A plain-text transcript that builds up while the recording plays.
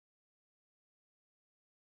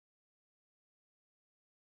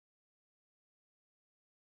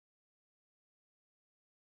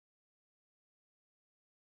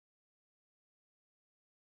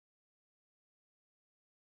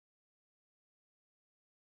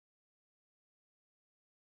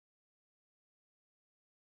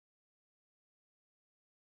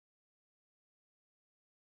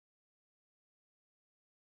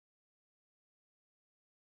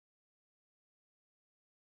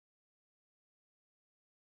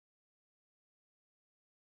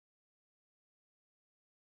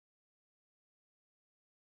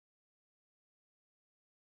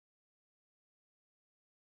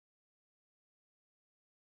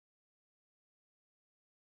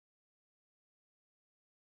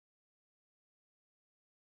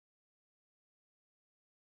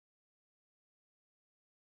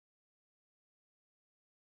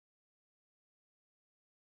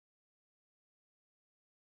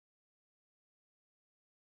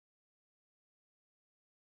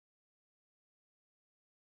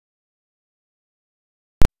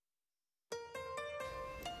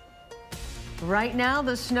Right now,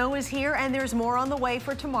 the snow is here and there's more on the way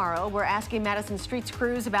for tomorrow. We're asking Madison Streets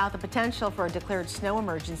crews about the potential for a declared snow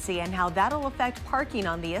emergency and how that'll affect parking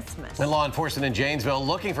on the isthmus. And law enforcement in Janesville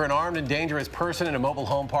looking for an armed and dangerous person in a mobile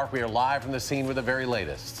home park. We are live from the scene with the very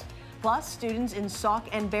latest. Plus, students in Sauk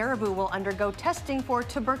and Baraboo will undergo testing for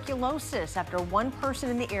tuberculosis after one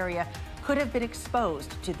person in the area could have been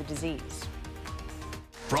exposed to the disease.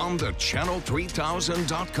 From the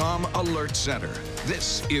Channel3000.com Alert Center,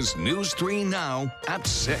 this is News 3 Now at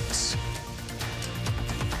 6.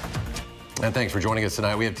 And thanks for joining us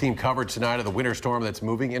tonight. We have team coverage tonight of the winter storm that's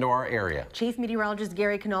moving into our area. Chief Meteorologist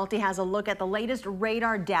Gary Canalti has a look at the latest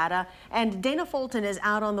radar data, and Dana Fulton is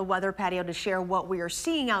out on the weather patio to share what we are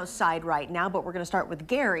seeing outside right now, but we're going to start with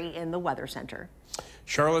Gary in the Weather Center.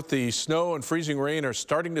 Charlotte, the snow and freezing rain are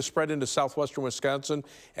starting to spread into southwestern Wisconsin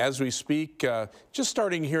as we speak, just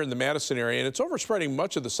starting here in the Madison area, and it's overspreading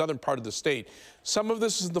much of the southern part of the state. Some of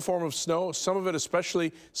this is in the form of snow. Some of it,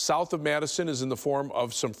 especially south of Madison, is in the form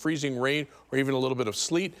of some freezing rain or even a little bit of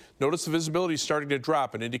sleet. Notice the visibility is starting to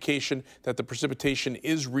drop, an indication that the precipitation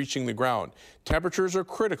is reaching the ground. Temperatures are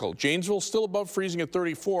critical. Janesville still above freezing at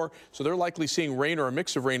 34, so they're likely seeing rain or a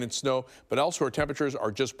mix of rain and snow, but elsewhere temperatures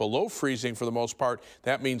are just below freezing for the most part.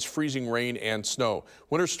 That means freezing rain and snow.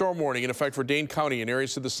 Winter storm warning in effect for Dane County in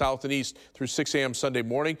areas to the south and east through 6 a.m. Sunday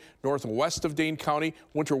morning. North and west of Dane County,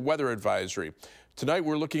 winter weather advisory. Tonight,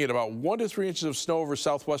 we're looking at about 1 to 3 inches of snow over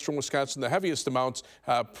southwestern Wisconsin, the heaviest amounts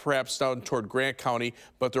perhaps down toward Grant County,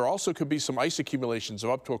 but there also could be some ice accumulations of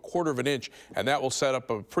up to 1/4 inch, and that will set up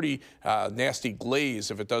a pretty nasty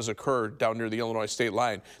glaze if it does occur down near the Illinois state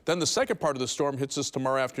line. Then the second part of the storm hits us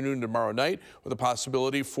tomorrow afternoon and tomorrow night with a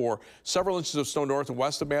possibility for several inches of snow north and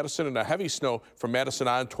west of Madison and a heavy snow from Madison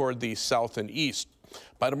on toward the south and east.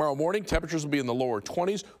 By tomorrow morning, temperatures will be in the lower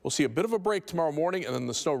 20s. We'll see a bit of a break tomorrow morning and then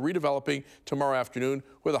the snow redeveloping tomorrow afternoon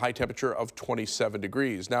with a high temperature of 27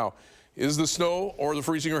 degrees. Now, is the snow or the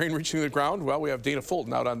freezing rain reaching the ground? Well, we have Dana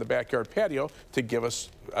Fulton out on the backyard patio to give us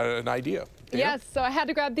an idea. Dana? Yes, so I had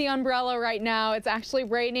to grab the umbrella right now. It's actually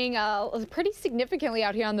raining pretty significantly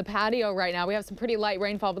out here on the patio right now. We have some pretty light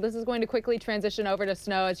rainfall, but this is going to quickly transition over to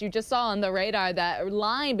snow. As you just saw on the radar, that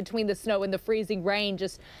line between the snow and the freezing rain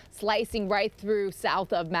just slicing right through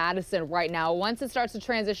south of Madison right now. Once it starts to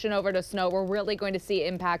transition over to snow, we're really going to see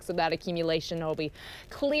impacts of that accumulation. It'll be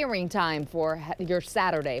clearing time for your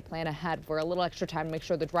Saturday. Plan ahead for a little extra time to make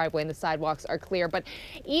sure the driveway and the sidewalks are clear. But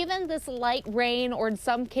even this light rain, or in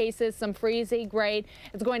some cases some freezing rain,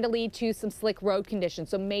 it's going to lead to some slick road conditions.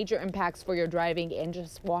 So major impacts for your driving and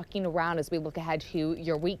just walking around as we look ahead to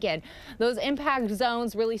your weekend. Those impact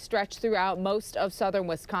zones really stretch throughout most of southern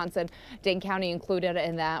Wisconsin, Dane County included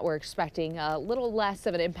in that. We're expecting a little less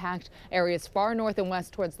of an impact areas far north and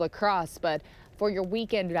west towards La Crosse, but for your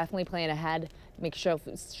weekend, definitely plan ahead. Make sure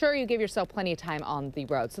you give yourself plenty of time on the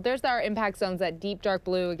road. So there's our impact zones, that deep dark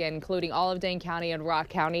blue, again, including all of Dane County and Rock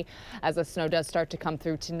County, as the snow does start to come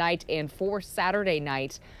through tonight and for Saturday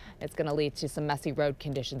night. It's going to lead to some messy road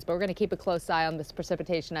conditions, but we're going to keep a close eye on this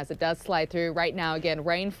precipitation as it does slide through. Right now, again,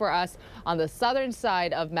 rain for us on the southern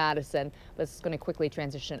side of Madison. This is going to quickly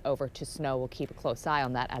transition over to snow. We'll keep a close eye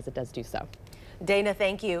on that as it does do so. Dana,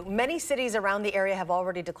 thank you. Many cities around the area have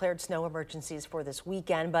already declared snow emergencies for this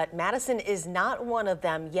weekend, but Madison is not one of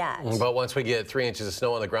them yet. But once we get 3 inches of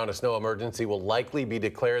snow on the ground, a snow emergency will likely be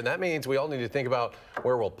declared. And that means we all need to think about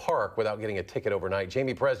where we'll park without getting a ticket overnight.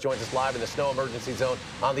 Jamie Perez joins us live in the snow emergency zone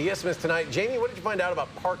on the Isthmus tonight. Jamie, what did you find out about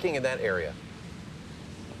parking in that area?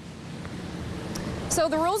 So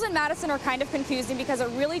the rules in Madison are kind of confusing because it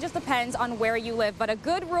really just depends on where you live. But a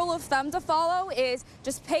good rule of thumb to follow is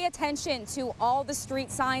just pay attention to all the street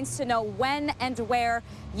signs to know when and where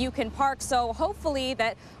you can park. So hopefully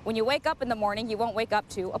that when you wake up in the morning, you won't wake up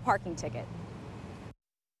to a parking ticket.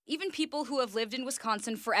 Even people who have lived in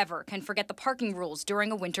Wisconsin forever can forget the parking rules during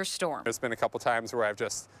a winter storm. There's been a couple times where I've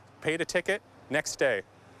just paid a ticket, next day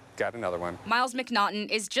got another one. Miles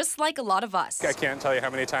McNaughton is just like a lot of us. I can't tell you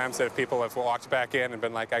how many times that people have walked back in and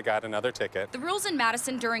been like, I got another ticket. The rules in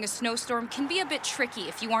Madison during a snowstorm can be a bit tricky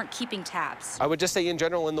if you aren't keeping tabs. I would just say in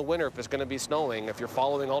general in the winter, if it's going to be snowing, if you're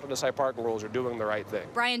following alternate side parking rules, you're doing the right thing.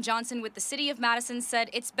 Brian Johnson with the City of Madison said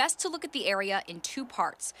it's best to look at the area in two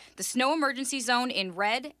parts: the snow emergency zone in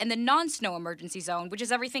red and the non-snow emergency zone, which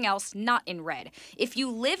is everything else not in red. If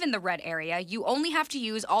you live in the red area, you only have to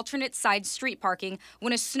use alternate side street parking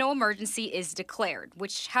when a snow emergency is declared,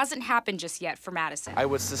 which hasn't happened just yet for Madison. I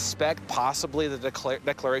would suspect possibly the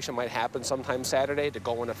declaration might happen sometime Saturday to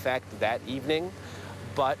go in effect that evening,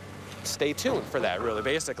 but stay tuned for that, really,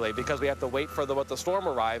 basically, because we have to wait for what the storm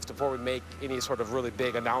arrives before we make any sort of really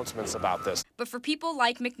big announcements about this. But for people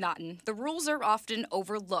like McNaughton, the rules are often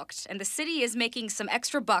overlooked, and the city is making some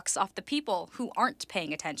extra bucks off the people who aren't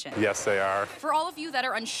paying attention. Yes, they are. For all of you that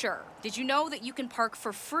are unsure, did you know that you can park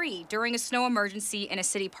for free during a snow emergency in a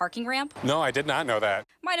city parking ramp? No, I did not know that.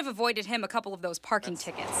 Might have avoided him a couple of those parking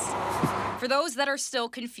tickets. For those that are still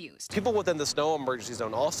confused, People within the snow emergency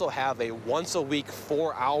zone also have a once-a-week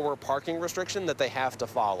 4-hour parking restriction that they have to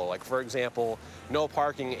follow. Like, for example, no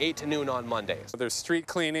parking 8 to noon on Mondays. There's street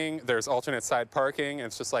cleaning, there's alternate side parking, and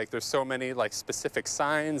it's just like there's so many like specific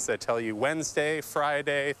signs that tell you Wednesday,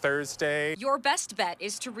 Friday, Thursday. your best bet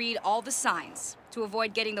is to read all the signs to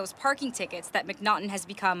avoid getting those parking tickets that McNaughton has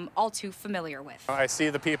become all too familiar with. I see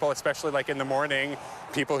the people, especially like in the morning,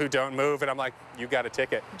 people who don't move, and I'm like, you got a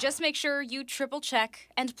ticket. Just make sure you triple check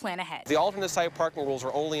and plan ahead. The alternate side parking rules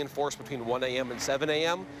are only enforced between 1 a.m. and 7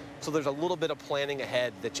 a.m., so there's a little bit of planning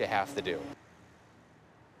ahead that you have to do.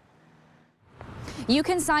 You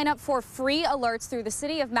can sign up for free alerts through the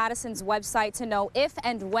City of Madison's website to know if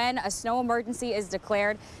and when a snow emergency is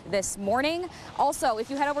declared this morning. Also, if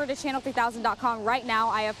you head over to channel3000.com right now,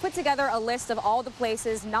 I have put together a list of all the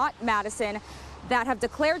places, not Madison, that have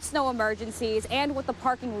declared snow emergencies and what the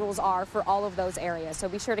parking rules are for all of those areas. So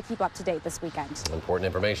be sure to keep up to date this weekend. Important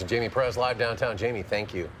information. Jamie Perez live downtown. Jamie,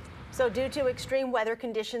 thank you. So due to extreme weather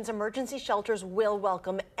conditions, emergency shelters will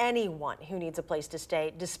welcome anyone who needs a place to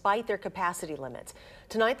stay despite their capacity limits.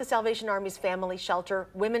 Tonight, the Salvation Army's Family Shelter,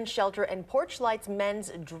 Women's Shelter, and Porch Light's Men's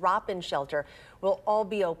Drop-In Shelter will all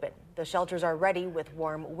be open. The shelters are ready with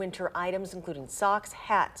warm winter items, including socks,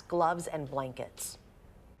 hats, gloves, and blankets.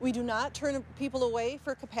 We do not turn people away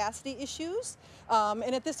for capacity issues.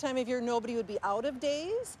 And at this time of year, nobody would be out of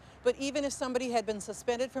days. But even if somebody had been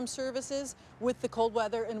suspended from services with the cold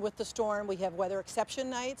weather and with the storm, we have weather exception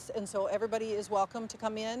nights. And so everybody is welcome to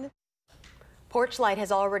come in. Porch Light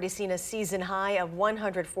has already seen a season high of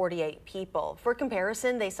 148 people. For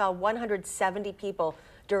comparison, they saw 170 people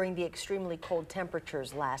during the extremely cold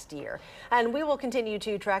temperatures last year. And we will continue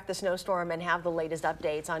to track the snowstorm and have the latest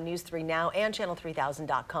updates on News 3 Now and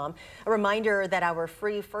channel3000.com. A reminder that our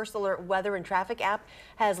free First Alert weather and traffic app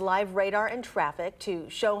has live radar and traffic to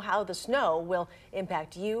show how the snow will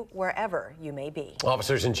impact you wherever you may be.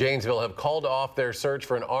 Officers in Janesville have called off their search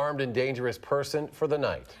for an armed and dangerous person for the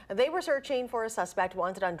night. They were searching for a suspect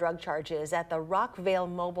wanted on drug charges at the Rockvale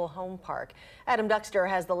Mobile Home Park. Adam Duxter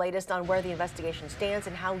has the latest on where the investigation stands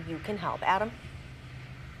and how you can help. Adam?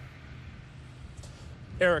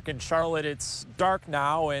 Eric and Charlotte, it's dark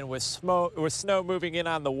now, and with snow moving in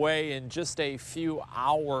on the way in just a few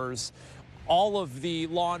hours, all of the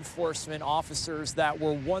law enforcement officers that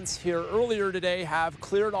were once here earlier today have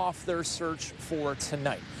cleared off their search for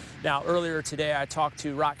tonight. Now, earlier today, I talked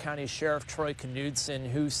to Rock County Sheriff Troy Knudsen,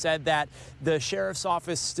 who said that the sheriff's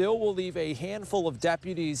office still will leave a handful of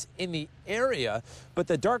deputies in the area, but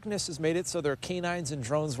the darkness has made it so their canines and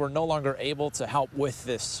drones were no longer able to help with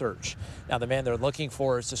this search. Now, the man they're looking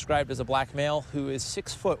for is described as a black male who is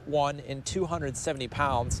 6'1" and 270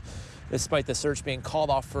 pounds. Despite the search being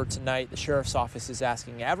called off for tonight, the sheriff's office is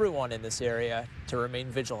asking everyone in this area to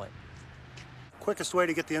remain vigilant. Quickest way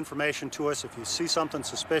to get the information to us, if you see something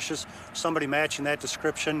suspicious, somebody matching that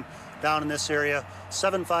description down in this area,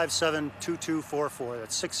 757-2244.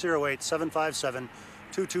 That's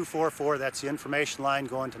 608-757-2244. That's the information line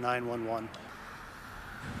going to 911.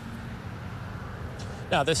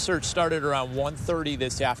 Now, this search started around 1:30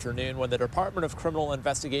 this afternoon when the Department of Criminal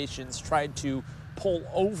Investigations tried to pull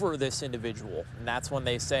over this individual. And that's when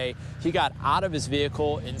they say he got out of his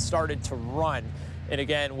vehicle and started to run. And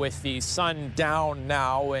again, with the sun down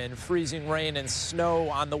now and freezing rain and snow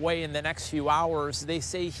on the way in the next few hours, they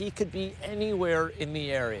say he could be anywhere in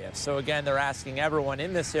the area. So again, they're asking everyone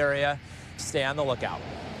in this area to stay on the lookout.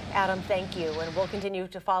 Adam, thank you. And we'll continue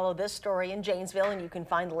to follow this story in Janesville, and you can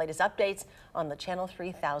find the latest updates on the Channel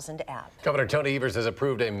 3000 app. Governor Tony Evers has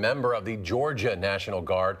approved a member of the Georgia National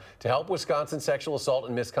Guard to help Wisconsin sexual assault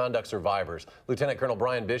and misconduct survivors. Lieutenant Colonel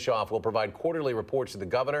Brian Bischoff will provide quarterly reports to the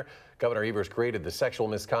governor. Governor Evers created the Sexual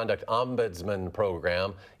Misconduct Ombudsman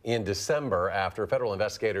Program in December after federal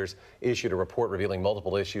investigators issued a report revealing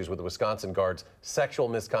multiple issues with the Wisconsin Guard's sexual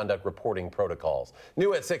misconduct reporting protocols.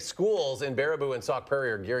 New at 6 schools in Baraboo and Sauk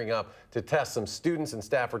Prairie are gearing up to test some students and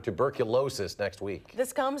staff for tuberculosis next week.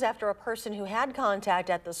 This comes after a person who had contact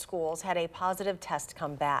at the schools had a positive test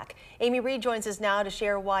come back. Amy Reed joins us now to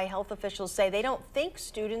share why health officials say they don't think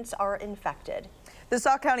students are infected. The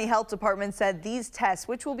Sauk County Health Department said these tests,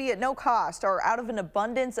 which will be at no cost, are out of an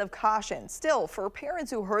abundance of caution. Still, for parents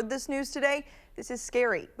who heard this news today, this is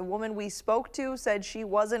scary. The woman we spoke to said she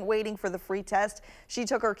wasn't waiting for the free test. She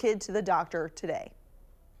took her kid to the doctor today.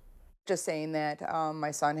 Just saying that my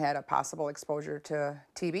son had a possible exposure to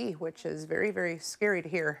TB, which is very, very scary to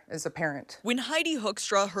hear as a parent. When Heidi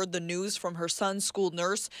Hoekstra heard the news from her son's school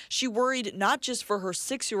nurse, she worried not just for her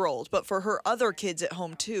 6-year-old, but for her other kids at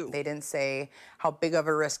home too. They didn't say how big of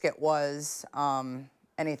a risk it was,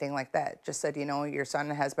 anything like that. Just said, you know, your son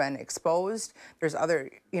has been exposed. There's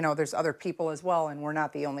other people as well, and we're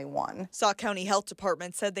not the only one. Sauk County Health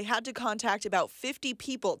Department said they had to contact about 50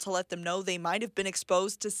 people to let them know they might have been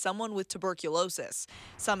exposed to someone with tuberculosis,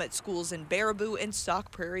 some at schools in Baraboo and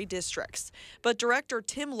Sauk Prairie districts. But Director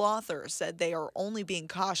Tim Lawther said they are only being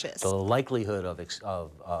cautious. The likelihood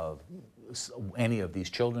of any of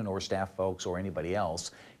these children or staff folks or anybody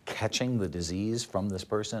else catching the disease from this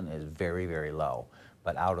person is very, very low.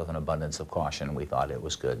 But out of an abundance of caution, we thought it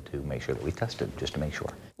was good to make sure that we tested, just to make sure.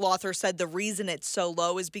 Lawther said the reason it's so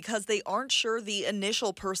low is because they aren't sure the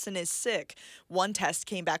initial person is sick. 1 test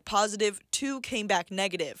came back positive, 2 came back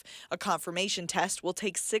negative. A confirmation test will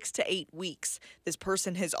take 6 to 8 weeks. This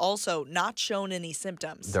person has also not shown any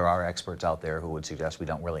symptoms. There are experts out there who would suggest we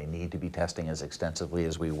don't really need to be testing as extensively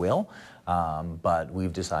as we will, but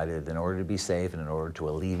we've decided in order to be safe and in order to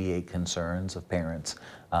alleviate concerns of parents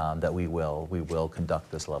that we will conduct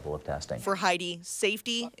this level of testing. For Heidi,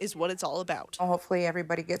 safety is what it's all about. Hopefully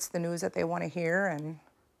everybody gets the news that they want to hear, and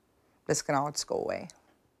this can all just go away.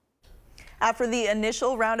 After the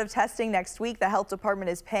initial round of testing next week, the health department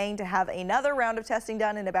is paying to have another round of testing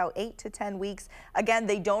done in about 8 to 10 weeks. Again,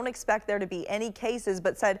 they don't expect there to be any cases,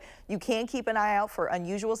 but said you can keep an eye out for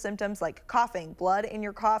unusual symptoms like coughing, blood in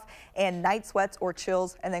your cough, and night sweats or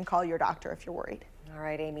chills, and then call your doctor if you're worried. All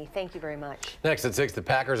right, Amy, thank you very much. Next at 6, the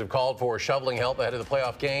Packers have called for shoveling help ahead of the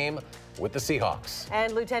playoff game with the Seahawks.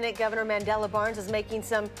 And Lieutenant Governor Mandela Barnes is making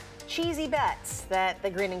some cheesy bets that the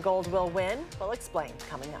green and gold will win. We'll explain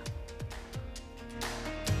coming up.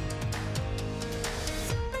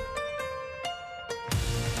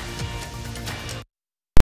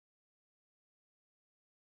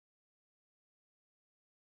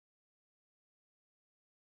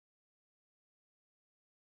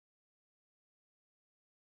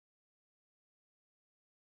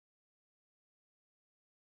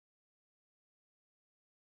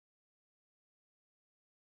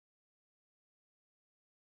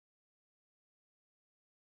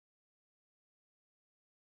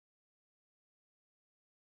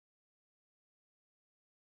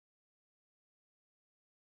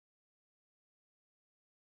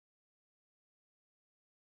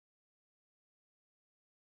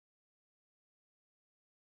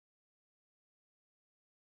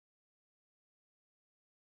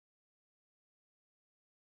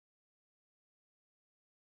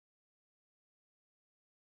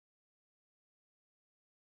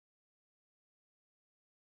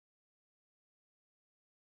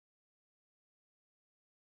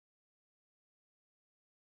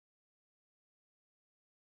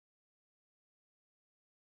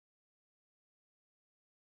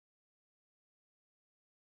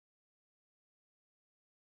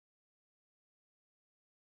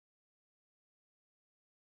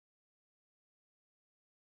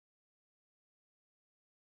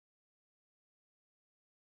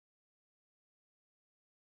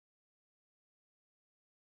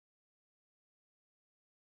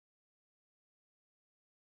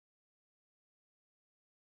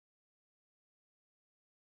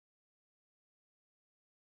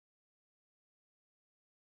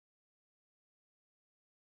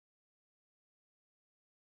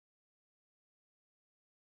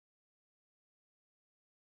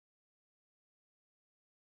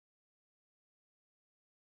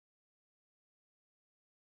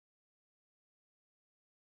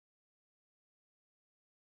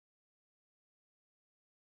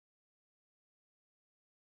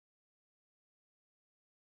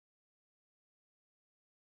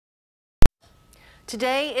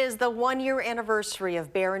 Today is the 1-year anniversary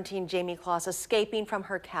of Barron teen Jamie Kloss escaping from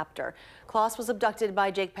her captor. Kloss was abducted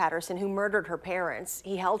by Jake Patterson, who murdered her parents.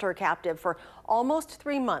 He held her captive for almost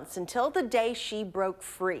 3 months until the day she broke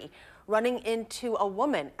free, running into a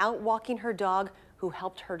woman out walking her dog who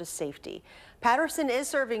helped her to safety. Patterson is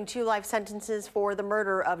serving 2 life sentences for the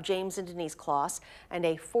murder of James and Denise Kloss and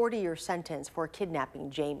a 40-year sentence for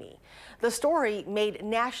kidnapping Jamie. The story made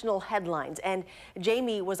national headlines, and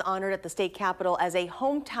Jamie was honored at the state capitol as a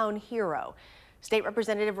hometown hero. State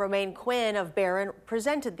Representative Romaine Quinn of Barron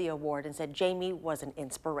presented the award and said Jamie was an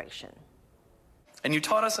inspiration. And you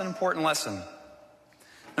taught us an important lesson.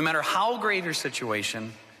 No matter how grave your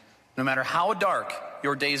situation, no matter how dark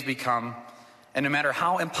your days become, and no matter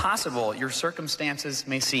how impossible your circumstances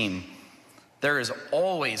may seem, there is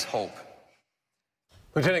always hope.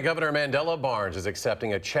 Lieutenant Governor Mandela Barnes is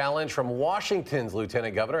accepting a challenge from Washington's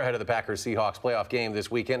Lieutenant Governor ahead of the Packers-Seahawks playoff game this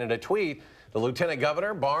weekend. In a tweet, the Lieutenant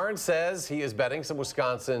Governor, Barnes, says he is betting some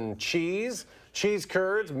Wisconsin cheese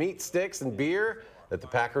curds, meat sticks, and beer that the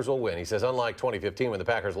Packers will win. He says, unlike 2015 when the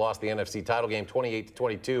Packers lost the NFC title game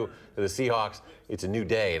 28-22 to the Seahawks, it's a new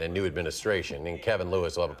day and a new administration. And Kevin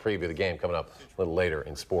Lewis will have a preview of the game coming up a little later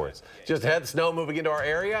in sports. Just ahead, snow moving into our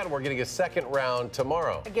area, and we're getting a second round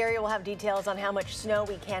tomorrow. Gary will have details on how much snow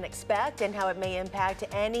we can expect and how it may impact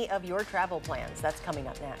any of your travel plans. That's coming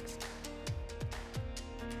up next.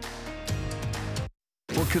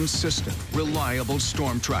 For consistent, reliable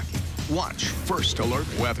storm tracking, watch First Alert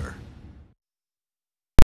Weather.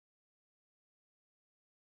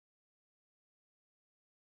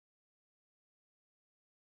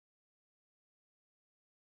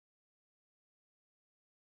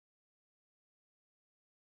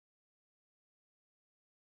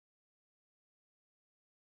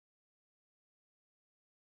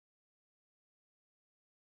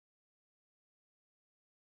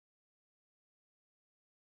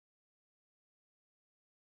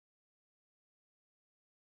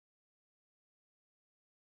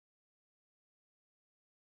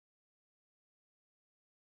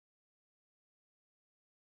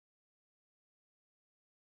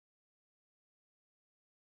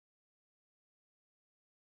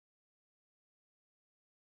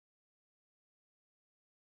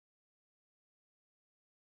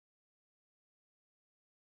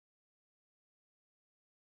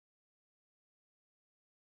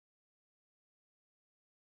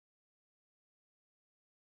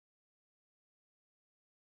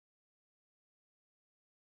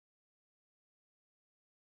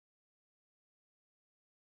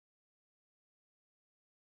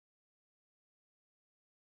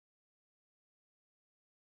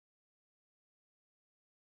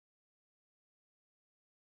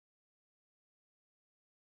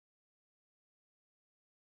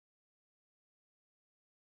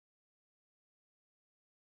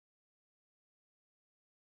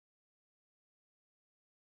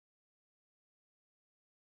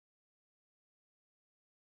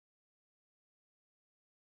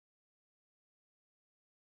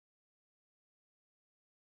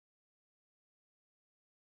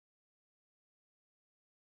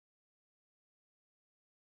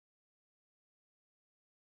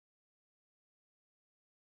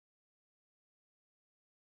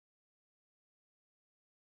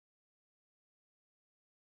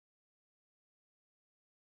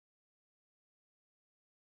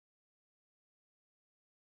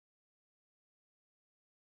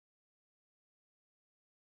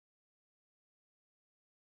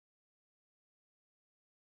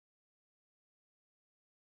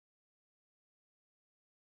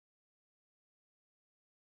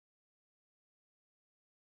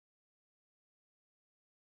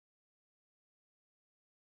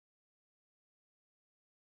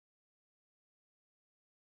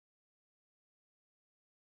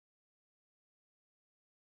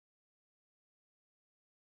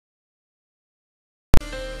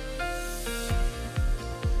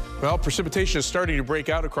 Well, precipitation is starting to break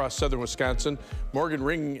out across southern Wisconsin. Morgan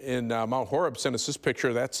Ring in Mount Horeb sent us this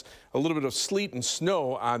picture. That's a little bit of sleet and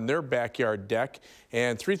snow on their backyard deck.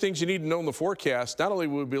 And three things you need to know in the forecast. Not only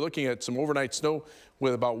will we be looking at some overnight snow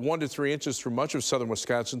with about 1 to 3 inches through much of southern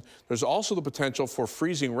Wisconsin, there's also the potential for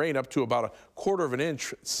freezing rain up to about 1/4 of an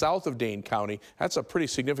inch south of Dane County. That's a pretty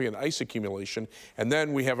significant ice accumulation. And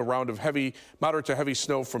then we have a round of moderate to heavy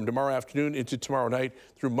snow from tomorrow afternoon into tomorrow night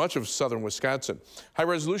through much of southern Wisconsin. High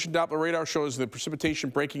resolution Doppler radar shows the precipitation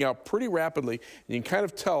breaking out pretty rapidly. And you can kind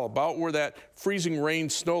of tell about where that freezing rain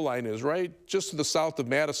snow line is, right just to the south of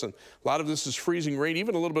Madison. A lot of this is freezing rain,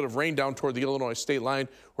 even a little bit of rain down toward the Illinois state line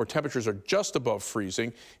where temperatures are just above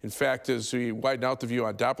freezing. In fact, as we widen out the view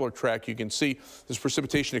on Doppler track, you can see this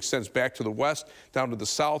precipitation extends back to the west, down to the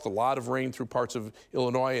south, a lot of rain through parts of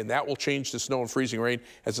Illinois, and that will change to snow and freezing rain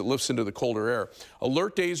as it lifts into the colder air.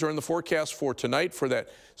 Alert days are in the forecast for tonight for that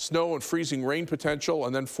snow and freezing rain potential,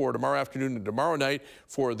 and then for tomorrow afternoon and tomorrow night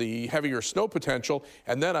for the heavier snow potential.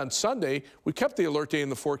 And then on Sunday, we kept the alert day in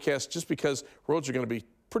the forecast just because roads are going to be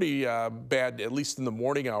pretty bad, at least in the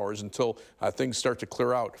morning hours until things start to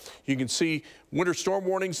clear out. You can see winter storm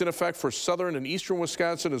warnings in effect for southern and eastern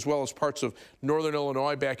Wisconsin, as well as parts of northern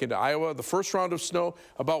Illinois back into Iowa. The first round of snow,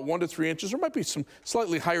 about 1 to 3 inches. There might be some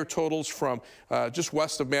slightly higher totals from just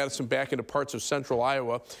west of Madison back into parts of central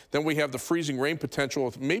Iowa. Then we have the freezing rain potential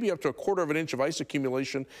with maybe up to 1/4 of an inch of ice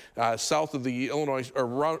accumulation south of the Illinois, or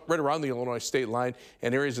right around the Illinois state line,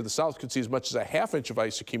 and areas of the south could see as much as a 1/2 inch of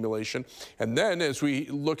ice accumulation. And then as we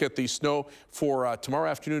look at the snow for tomorrow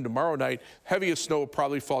afternoon, tomorrow night, heaviest snow will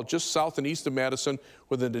probably fall just south and east of Madison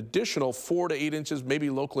with an additional 4 to 8 inches, maybe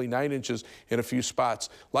locally 9 inches in a few spots.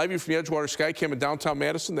 Live view from the Edgewater Skycam in downtown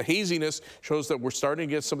Madison. The haziness shows that we're starting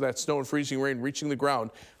to get some of that snow and freezing rain reaching the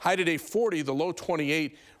ground. High today 40, the low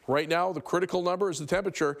 28. Right now, the critical number is the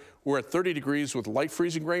temperature. We're at 30 degrees with light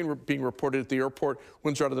freezing rain being reported at the airport.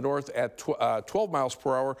 Winds are out of the north at 12 miles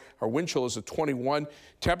per hour. Our wind chill is at 21.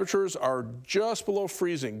 Temperatures are just below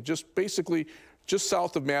freezing, basically just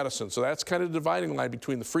south of Madison. So that's kind of the dividing line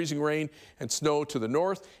between the freezing rain and snow to the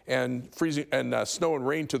north and freezing and snow and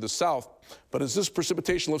rain to the south. But as this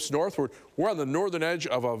precipitation lifts northward, we're on the northern edge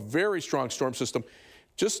of a very strong storm system.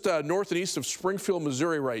 Just north and east of Springfield,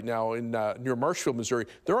 Missouri right now, near Marshfield, Missouri.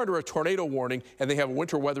 They're under a tornado warning, and they have a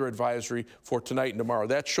winter weather advisory for tonight and tomorrow.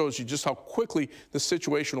 That shows you just how quickly the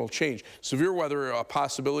situation will change. Severe weather a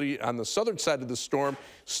possibility on the southern side of the storm.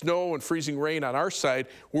 Snow and freezing rain on our side.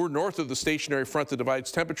 We're north of the stationary front that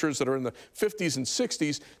divides temperatures that are in the 50s and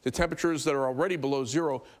 60s to temperatures that are already below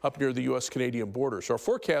zero up near the U.S.-Canadian border. So our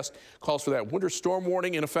forecast calls for that winter storm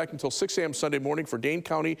warning in effect until 6 a.m. Sunday morning for Dane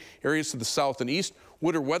County, areas to the south and east.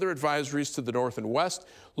 Winter weather advisories to the north and west.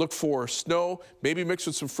 Look for snow, maybe mixed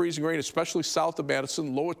with some freezing rain, especially south of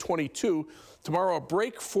Madison, low at 22. Tomorrow, a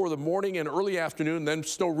break for the morning and early afternoon, then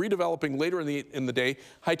snow redeveloping later in the day.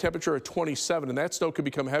 High temperature at 27, and that snow could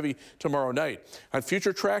become heavy tomorrow night. On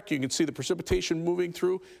future track, you can see the precipitation moving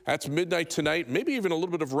through. That's midnight tonight, maybe even a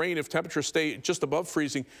little bit of rain if temperatures stay just above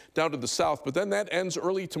freezing down to the south. But then that ends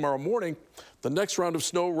early tomorrow morning. The next round of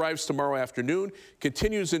snow arrives tomorrow afternoon,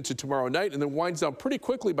 continues into tomorrow night, and then winds down pretty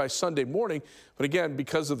quickly by Sunday morning. But again,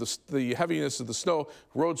 because of the heaviness of the snow,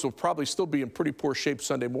 roads will probably still be in pretty poor shape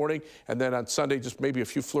Sunday morning, and then on Sunday, just maybe a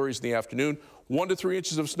few flurries in the afternoon. 1 to 3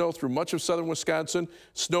 inches of snow through much of southern Wisconsin.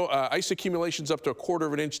 Snow, ice accumulations up to 1/4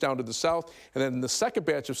 of an inch down to the south. And then the second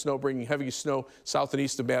batch of snow bringing heavy snow south and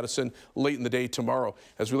east of Madison late in the day tomorrow.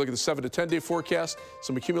 As we look at the 7 to 10 day forecast,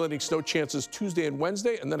 some accumulating snow chances Tuesday and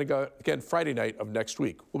Wednesday, and then again Friday night of next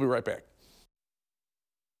week. We'll be right back.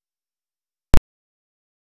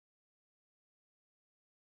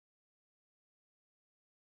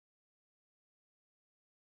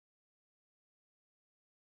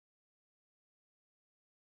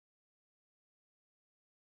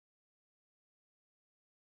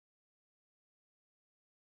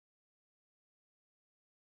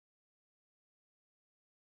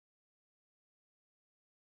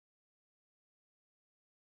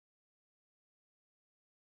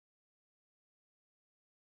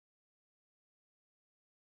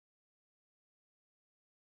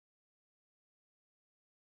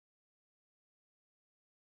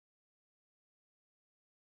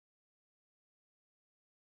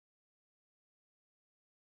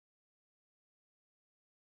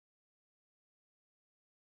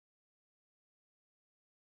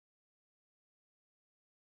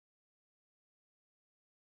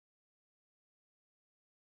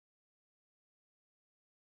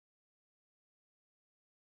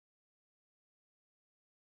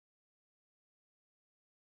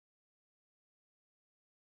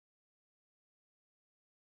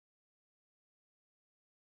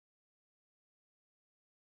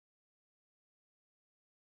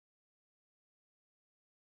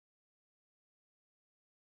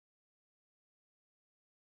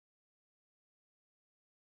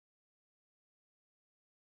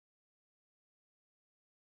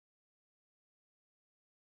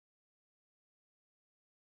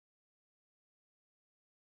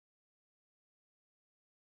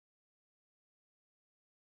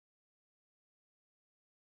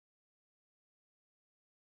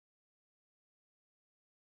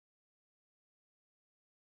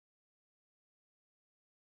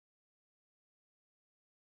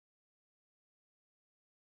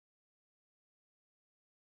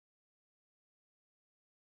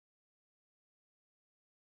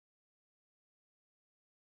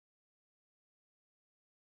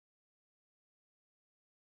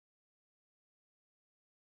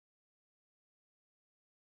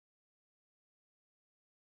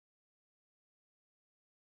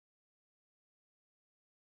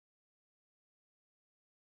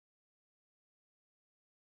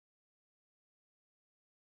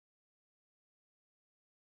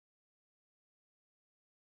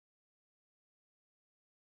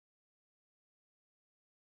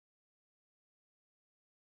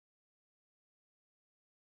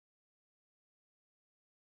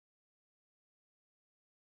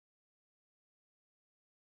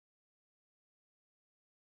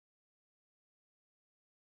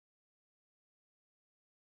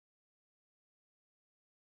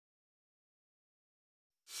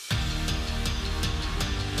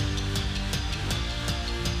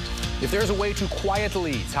 If there's a way to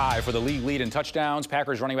quietly tie for the league lead in touchdowns,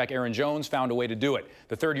 Packers running back Aaron Jones found a way to do it.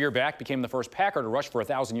 The third-year back became the first Packer to rush for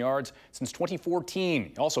 1,000 yards since 2014.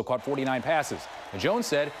 He also caught 49 passes. And Jones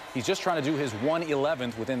said he's just trying to do his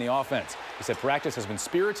 1/11th within the offense. He said practice has been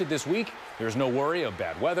spirited this week. There's no worry of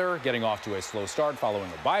bad weather, getting off to a slow start following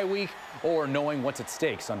a bye week, or knowing what's at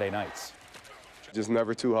stake Sunday nights. Just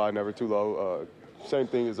never too high, never too low. Same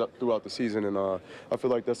thing is up throughout the season, and I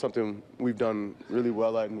feel like that's something we've done really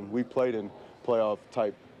well at, and we played in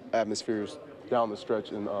playoff-type atmospheres down the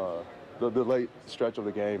stretch in the late stretch of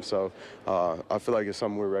the game. So I feel like it's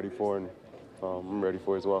something we're ready for, and I'm ready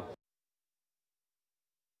for it as well.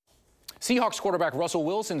 Seahawks quarterback Russell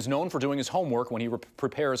Wilson's known for doing his homework when he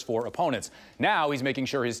prepares for opponents. Now he's making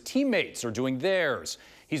sure his teammates are doing theirs.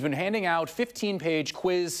 He's been handing out 15-page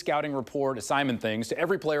quiz, scouting report, assignment things to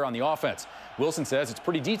every player on the offense. Wilson says it's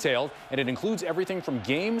pretty detailed, and it includes everything from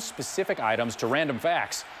game-specific items to random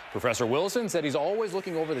facts. Professor Wilson said he's always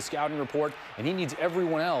looking over the scouting report, and he needs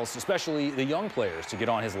everyone else, especially the young players, to get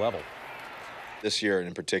on his level. This year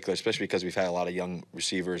in particular, especially because we've had a lot of young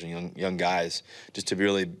receivers and young guys, just to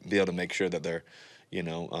really be able to make sure that they're, you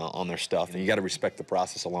know, on their stuff. And you got to respect the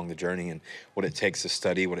process along the journey and what it takes to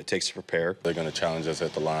study, what it takes to prepare. They're going to challenge us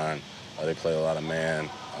at the line. They play a lot of man,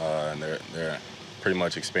 and they're pretty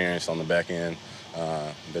much experienced on the back end.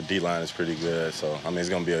 The D-line is pretty good, so, I mean, it's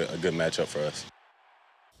going to be a good matchup for us.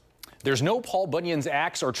 There's no Paul Bunyan's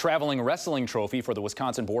axe or traveling wrestling trophy for the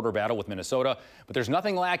Wisconsin border battle with Minnesota, but there's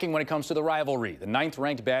nothing lacking when it comes to the rivalry. The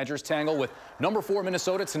 9th-ranked Badgers tangle with number 4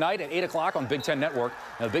 Minnesota tonight at 8 o'clock on Big Ten Network.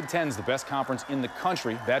 Now, the Big Ten's the best conference in the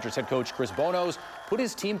country. Badgers head coach Chris Bonos put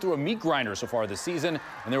his team through a meat grinder so far this season,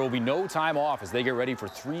 and there will be no time off as they get ready for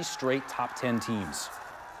 3 straight top 10 teams.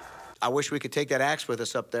 I wish we could take that axe with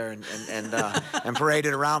us up there and parade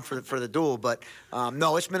it around for the duel. But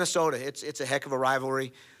no, it's Minnesota. It's a heck of a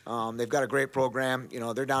rivalry. They've got a great program. You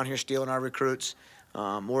know, they're down here stealing our recruits.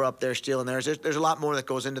 We're up there stealing theirs. There's a lot more that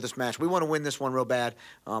goes into this match. We want to win this one real bad.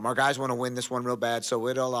 Our guys want to win this one real bad. So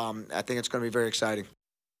it'll. I think it's going to be very exciting.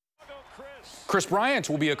 Chris Bryant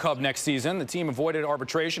will be a Cub next season. The team avoided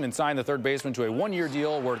arbitration and signed the third baseman to a 1-year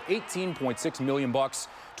deal worth $18.6 million.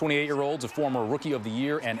 28-year-old's a former Rookie of the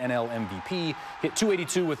Year and NL MVP. Hit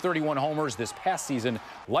 .282 with 31 homers this past season.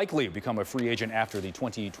 Likely to become a free agent after the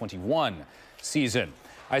 2021 season.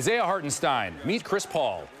 Isaiah Hartenstein, meet Chris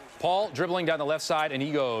Paul. Paul dribbling down the left side, and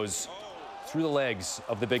he goes through the legs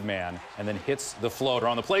of the big man and then hits the floater.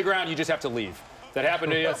 On the playground, you just have to leave. That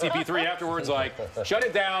happened to CP3 afterwards, like, shut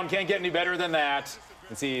it down, can't get any better than that.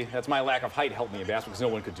 And see, that's my lack of height helped me in basketball because no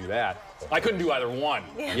one could do that. I couldn't do either one.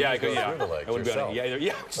 Yeah, I could. Yeah, I would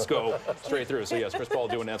just go straight through. So yes, Chris Paul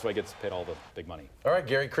doing that's why he gets paid all the big money. All right,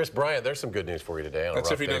 Gary, Chris Bryant, there's some good news for you today.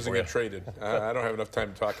 That's if he doesn't get traded. I don't have enough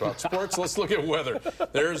time to talk about sports. Let's look at weather.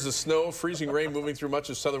 There's the snow, freezing rain moving through much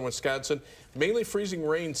of southern Wisconsin. Mainly freezing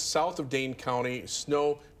rain south of Dane County,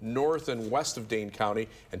 snow north and west of Dane County,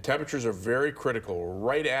 and temperatures are very critical,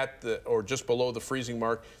 right at or just below the freezing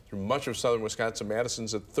mark through much of southern Wisconsin.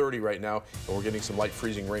 Madison's at 30 right now, and we're getting some light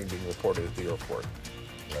freezing rain being reported at the airport.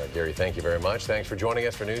 All right, Gary, thank you very much. Thanks for joining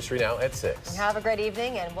us for News 3 Now at 6. Have a great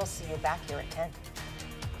evening, and we'll see you back here at 10.